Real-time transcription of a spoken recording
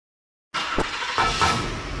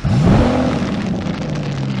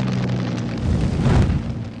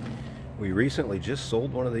We recently just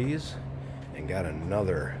sold one of these and got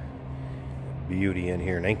another beauty in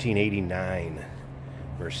here. 1989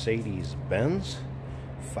 Mercedes-Benz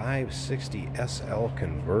 560 SL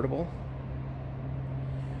convertible.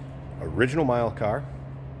 Original mile car,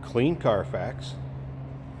 clean Carfax,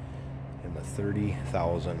 in the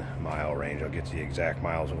 30,000 mile range. I'll get to the exact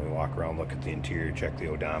miles when we walk around, look at the interior, check the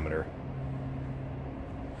odometer.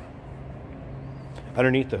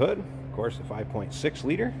 Underneath the hood, of course, a 5.6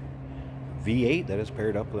 liter V8 that is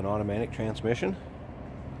paired up with an automatic transmission.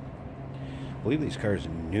 I believe these cars are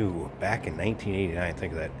new back in 1989.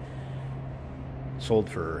 Think of that. Sold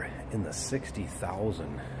for in the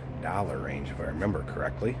 $60,000 range, if I remember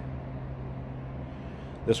correctly.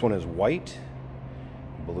 This one is white,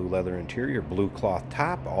 blue leather interior, blue cloth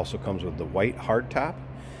top. Also comes with the white hard top.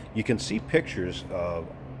 You can see pictures of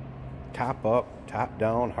top up, top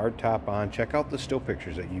down, hard top on. Check out the still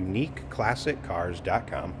pictures at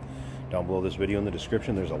uniqueclassiccars.com. Down below this video in the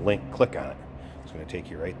description, there's a link. Click on it. It's going to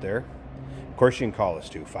take you right there. Of course, you can call us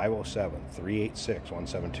too,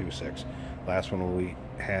 507-386-1726. Last one we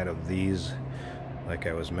had of these, like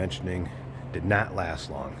I was mentioning, did not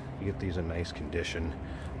last long. You get these in nice condition,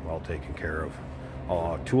 well taken care of.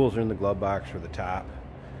 All tools are in the glove box for the top.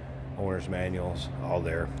 Owner's manuals, all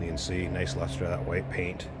there. You can see nice luster of that white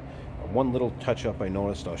paint. One little touch up I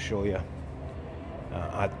noticed, I'll show you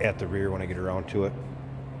at the rear when I get around to it.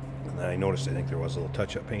 And then I noticed, I think there was a little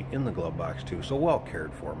touch-up paint in the glove box too. So well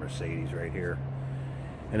cared for Mercedes right here.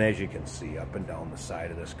 And as you can see, up and down the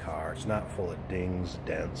side of this car, it's not full of dings,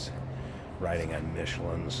 dents, riding on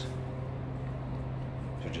Michelins.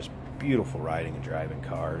 So just beautiful riding and driving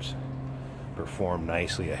cars. Perform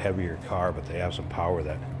nicely, a heavier car, but they have some power.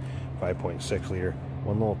 That 5.6 liter.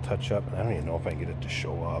 One little touch-up, I don't even know if I can get it to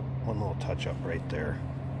show up. One little touch-up right there.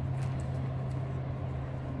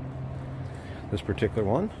 This particular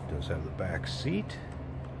one does have the back seat.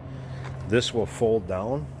 This will fold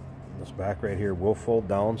down. This back right here will fold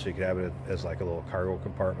down, so you could have it as like a little cargo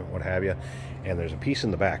compartment, what have you. And there's a piece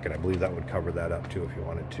in the back, and I believe that would cover that up too if you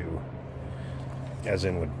wanted to, as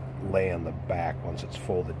in would lay on the back once it's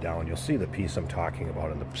folded down. You'll see the piece I'm talking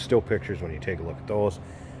about in the still pictures when you take a look at those.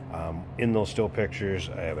 In those still pictures,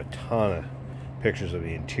 I have a ton of pictures of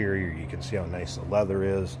the interior. You can see how nice the leather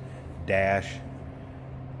is, dash.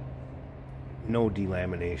 No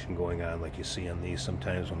delamination going on like you see on these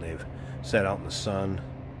sometimes when they've sat out in the sun.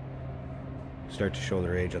 Start to show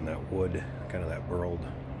their age on that wood, kind of that burled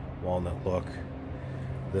walnut look.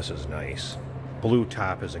 This is nice. Blue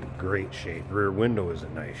top is in great shape. Rear window is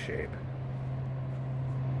in nice shape.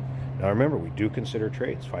 Now remember, we do consider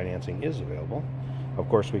trades. Financing is available. Of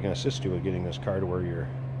course, we can assist you with getting this car to where you're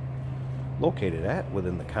located at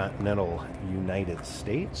within the continental United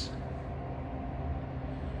States.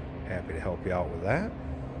 Happy to help you out with that.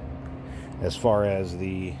 As far as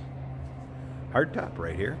the hardtop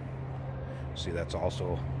right here, see that's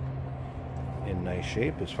also in nice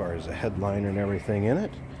shape as far as the headliner and everything in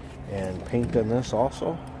it. And paint on this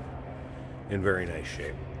also in very nice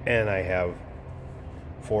shape. And I have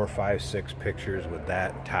 4, 5, 6 pictures with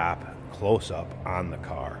that top close up on the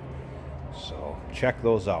car. So check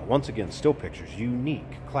those out. Once again, still pictures,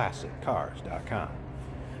 uniqueclassiccars.com.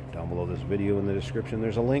 Down below this video in the description,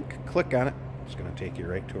 there's a link. Click on it. It's going to take you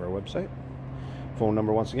right to our website. Phone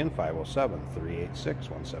number, once again,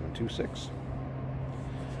 507-386-1726.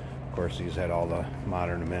 Of course, these had all the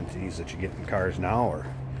modern amenities that you get in cars now, or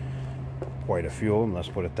quite a few of them, let's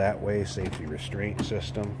put it that way. Safety restraint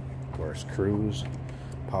system, of course, cruise,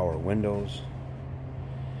 power windows,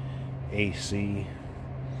 AC.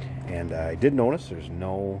 And I did notice there's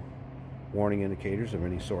no warning indicators of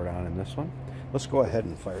any sort on in this one. Let's go ahead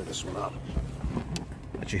and fire this one up.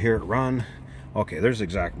 Let you hear it run. Okay, there's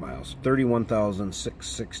exact miles.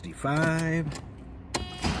 31,665.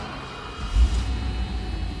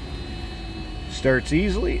 Starts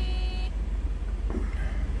easily.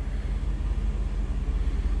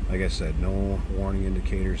 Like I said, no warning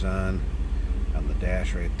indicators on the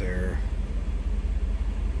dash right there.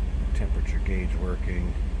 Temperature gauge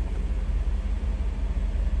working.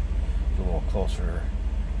 A little closer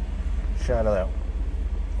shot of that,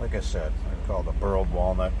 like I said, I call it the burled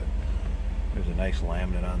walnut, but there's a nice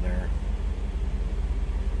laminate on there.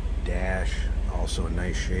 Dash, also in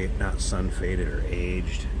nice shape, not sun faded or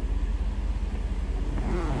aged.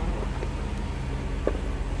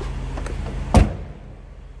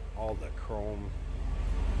 All the chrome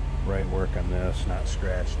bright work on this, not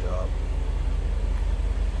scratched up.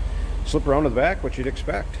 Slip around to the back, what you'd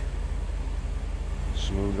expect.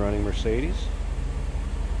 Smooth running Mercedes.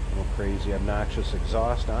 No crazy obnoxious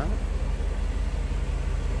exhaust on it.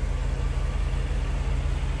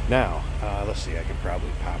 Now, let's see, I could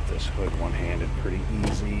probably pop this hood one-handed pretty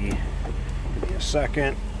easy. Give me a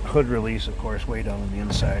second. Hood release, of course, way down on the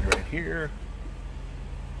inside right here.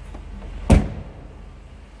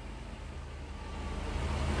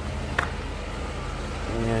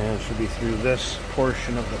 And it should be through this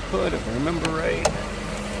portion of the hood, if I remember right.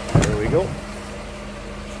 There we go.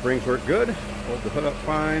 Springs work good. Hold the hood up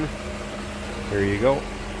fine. There you go.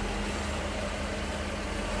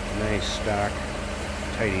 Nice stock,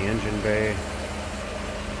 tidy engine bay.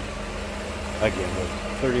 Again, with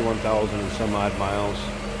 31,000 and some odd miles.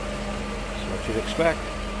 That's what you'd expect.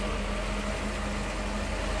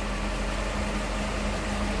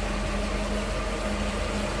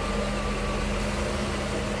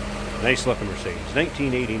 Nice looking Mercedes.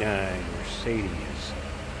 1989 Mercedes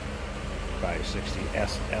 560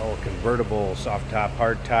 SL convertible, soft top,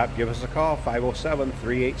 hard top. Give us a call,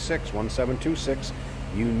 507-386-1726,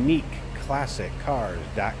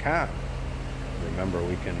 uniqueclassiccars.com. Remember,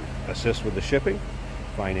 we can assist with the shipping.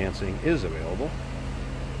 Financing is available.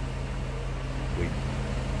 We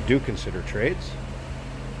do consider trades,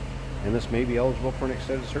 and this may be eligible for an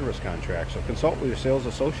extended service contract. So consult with your sales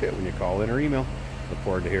associate when you call in or email. Look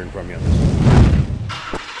forward to hearing from you on this one.